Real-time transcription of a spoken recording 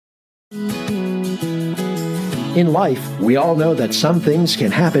In life, we all know that some things can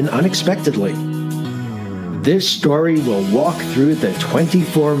happen unexpectedly. This story will walk through the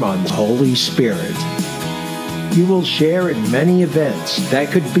 24-month Holy Spirit. You will share in many events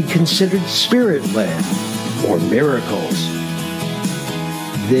that could be considered spirit-led or miracles.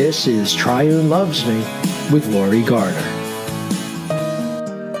 This is Triune Loves Me with Lori Garner.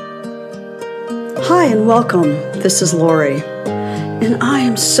 Hi and welcome. This is Lori. And I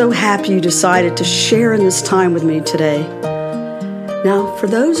am so happy you decided to share in this time with me today. Now, for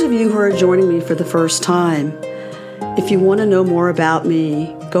those of you who are joining me for the first time, if you want to know more about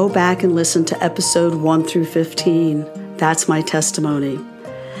me, go back and listen to episode 1 through 15. That's my testimony.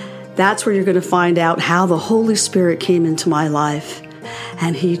 That's where you're going to find out how the Holy Spirit came into my life,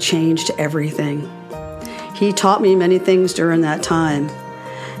 and He changed everything. He taught me many things during that time.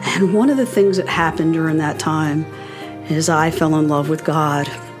 And one of the things that happened during that time is I fell in love with God.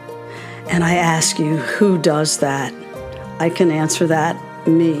 And I ask you, who does that? I can answer that,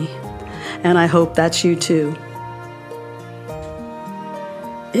 me. And I hope that's you too.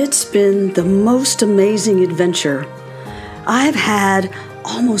 It's been the most amazing adventure. I've had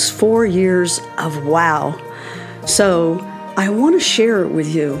almost 4 years of wow. So I want to share it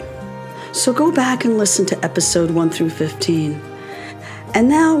with you. So go back and listen to episode 1 through 15. And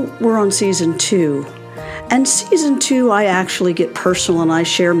now we're on season 2. And season 2, I actually get personal and I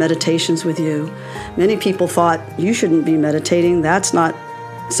share meditations with you. Many people thought, you shouldn't be meditating. That's not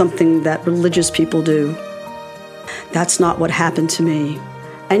something that religious people do. That's not what happened to me.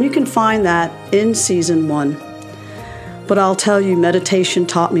 And you can find that in season 1. But I'll tell you, meditation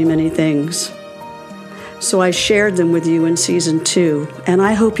taught me many things. So I shared them with you in season 2. And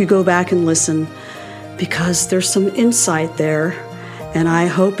I hope you go back and listen because there's some insight there. And I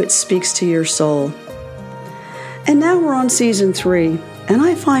hope it speaks to your soul. And now we're on season 3, and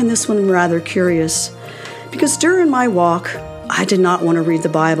I find this one rather curious because during my walk, I did not want to read the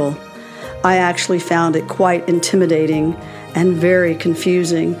Bible. I actually found it quite intimidating and very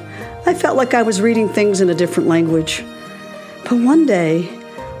confusing. I felt like I was reading things in a different language. But one day,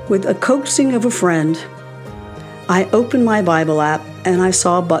 with a coaxing of a friend, I opened my Bible app and I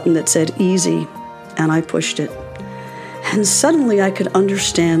saw a button that said easy, and I pushed it. And suddenly I could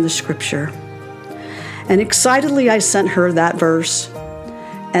understand the scripture. And excitedly I sent her that verse.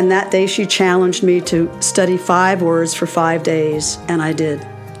 And that day she challenged me to study 5 words for 5 days, and I did.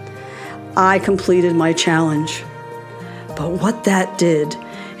 I completed my challenge. But what that did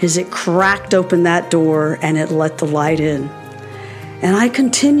is it cracked open that door and it let the light in. And I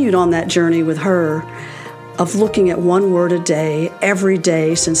continued on that journey with her of looking at 1 word a day, every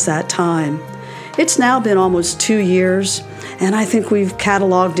day since that time. It's now been almost 2 years, and I think we've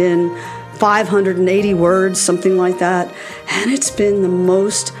cataloged in 580 words, something like that. And it's been the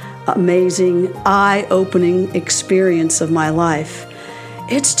most amazing, eye-opening experience of my life.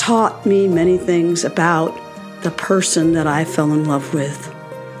 It's taught me many things about the person that I fell in love with.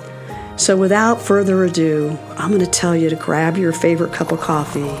 So without further ado, I'm going to tell you to grab your favorite cup of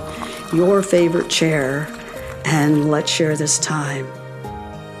coffee, your favorite chair, and let's share this time.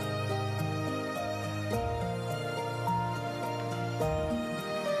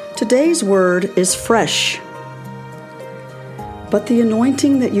 Today's word is fresh. But the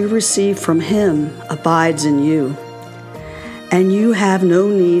anointing that you receive from Him abides in you, and you have no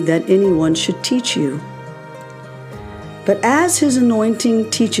need that anyone should teach you. But as His anointing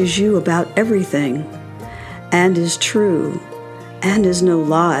teaches you about everything, and is true, and is no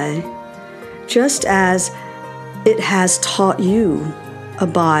lie, just as it has taught you,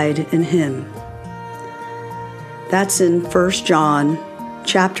 abide in Him. That's in 1 John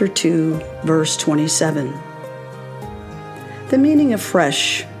chapter 2, verse 27. The meaning of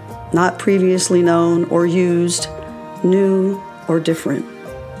fresh, not previously known or used, new or different.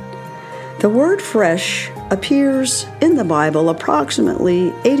 The word fresh appears in the Bible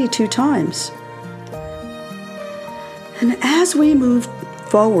approximately 82 times. And as we move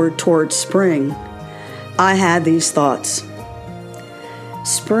forward towards spring, I had these thoughts.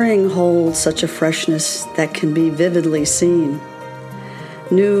 Spring holds such a freshness that can be vividly seen.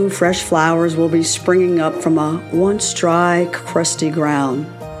 New, fresh flowers will be springing up from a once dry, crusty ground.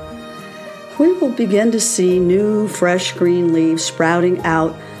 We will begin to see new, fresh green leaves sprouting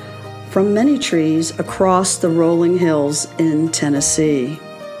out from many trees across the rolling hills in Tennessee.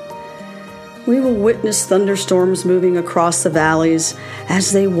 We will witness thunderstorms moving across the valleys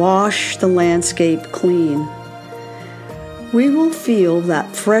as they wash the landscape clean. We will feel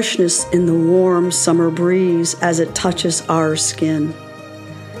that freshness in the warm summer breeze as it touches our skin.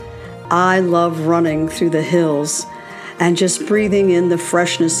 I love running through the hills and just breathing in the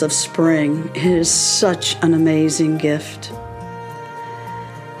freshness of spring. It is such an amazing gift.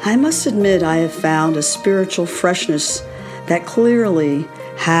 I must admit I have found a spiritual freshness that clearly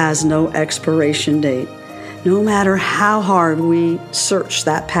has no expiration date, no matter how hard we search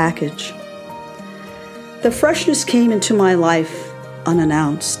that package. The freshness came into my life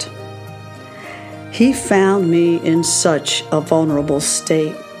unannounced. He found me in such a vulnerable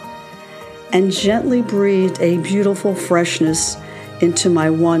state and gently breathed a beautiful freshness into my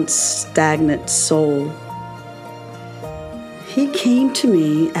once stagnant soul. He came to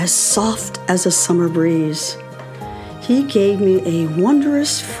me as soft as a summer breeze. He gave me a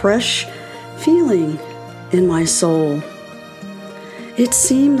wondrous, fresh feeling in my soul. It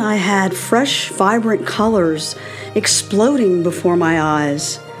seemed I had fresh, vibrant colors exploding before my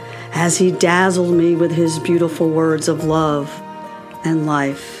eyes as he dazzled me with his beautiful words of love and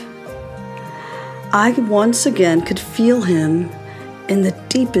life. I once again could feel him in the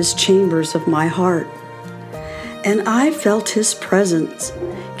deepest chambers of my heart, and I felt his presence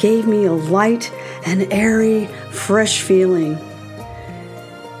gave me a light and airy, fresh feeling.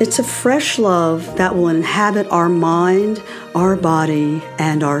 It's a fresh love that will inhabit our mind, our body,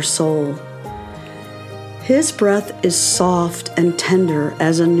 and our soul. His breath is soft and tender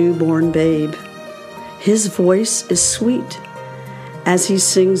as a newborn babe. His voice is sweet as he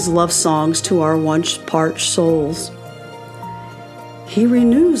sings love songs to our once parched souls. He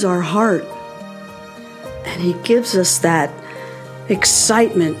renews our heart, and he gives us that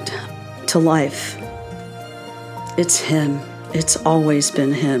excitement to life. It's him. It's always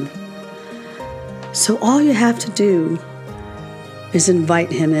been him. So all you have to do is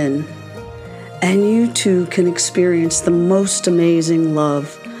invite him in, and you too can experience the most amazing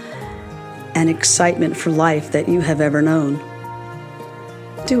love and excitement for life that you have ever known.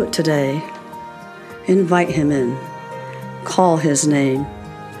 Do it today. Invite him in. Call his name.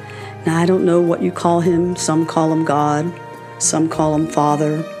 Now, I don't know what you call him. Some call him God. Some call him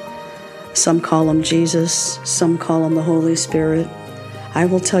Father. Some call him Jesus. Some call him the Holy Spirit. I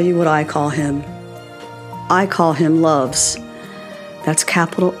will tell you what I call him. I call him Loves. That's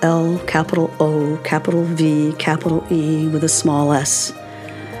capital L, capital O, capital V, capital E with a small s.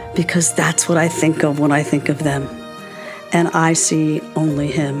 Because that's what I think of when I think of them. And I see only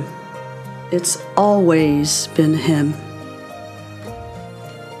him. It's always been him.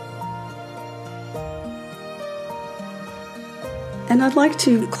 And I'd like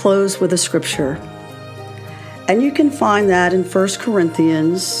to close with a scripture. And you can find that in 1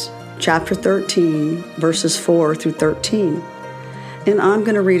 Corinthians chapter 13, verses 4 through 13. And I'm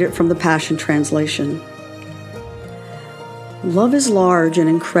going to read it from the Passion Translation. Love is large and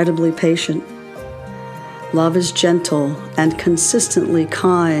incredibly patient. Love is gentle and consistently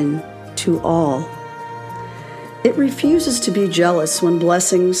kind to all. It refuses to be jealous when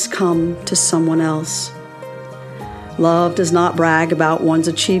blessings come to someone else. Love does not brag about one's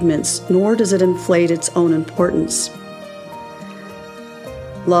achievements, nor does it inflate its own importance.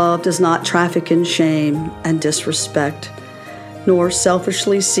 Love does not traffic in shame and disrespect, nor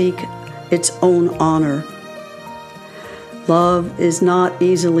selfishly seek its own honor. Love is not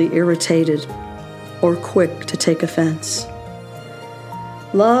easily irritated or quick to take offense.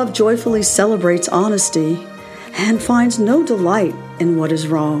 Love joyfully celebrates honesty and finds no delight in what is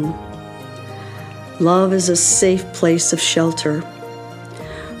wrong. Love is a safe place of shelter,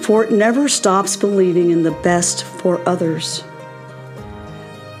 for it never stops believing in the best for others.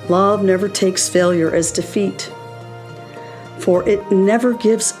 Love never takes failure as defeat, for it never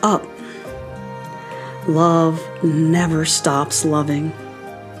gives up. Love never stops loving.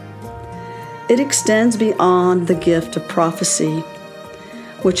 It extends beyond the gift of prophecy,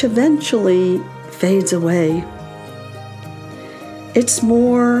 which eventually fades away. It's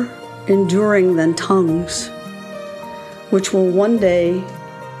more enduring than tongues, which will one day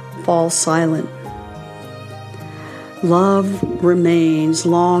fall silent. Love remains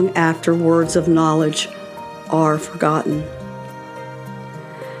long after words of knowledge are forgotten.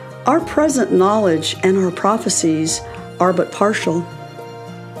 Our present knowledge and our prophecies are but partial.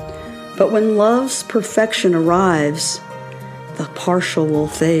 But when love's perfection arrives, the partial will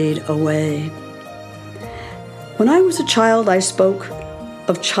fade away. When I was a child, I spoke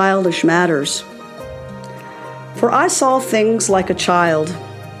of childish matters. For I saw things like a child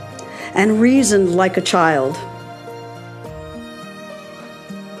and reasoned like a child.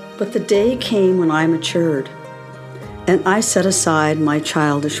 But the day came when I matured, and I set aside my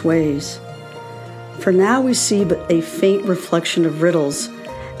childish ways. For now we see but a faint reflection of riddles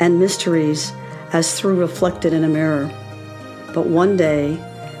and mysteries as through reflected in a mirror. But one day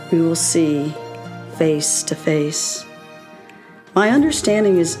we will see face to face. My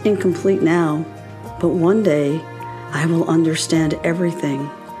understanding is incomplete now, but one day I will understand everything,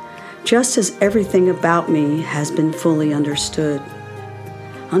 just as everything about me has been fully understood.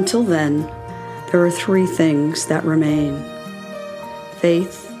 Until then, there are 3 things that remain: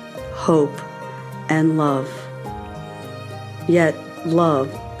 faith, hope, and love. Yet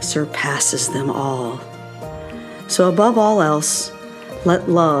love surpasses them all. So above all else, let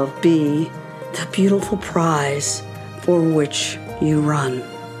love be the beautiful prize for which you run.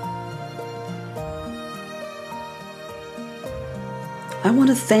 I want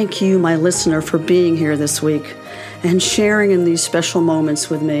to thank you, my listener, for being here this week and sharing in these special moments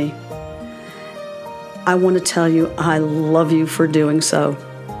with me. I want to tell you I love you for doing so.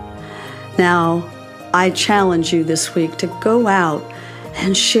 Now, I challenge you this week to go out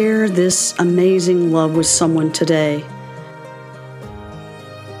and share this amazing love with someone today.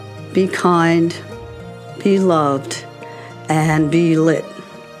 Be kind, be loved, and be lit.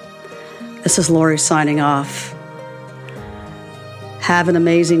 This is Lori signing off. Have an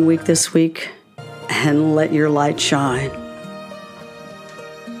amazing week this week, and let your light shine.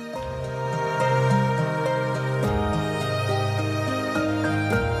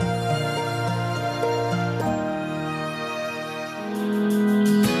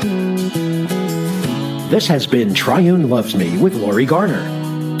 This has been Triune Loves Me with Lori Garner.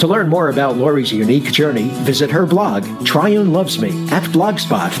 To learn more about Lori's unique journey, visit her blog, Triune Loves Me, at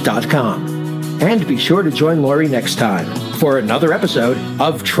blogspot.com. And be sure to join Lori next time for another episode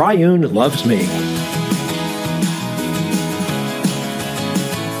of Triune Loves Me.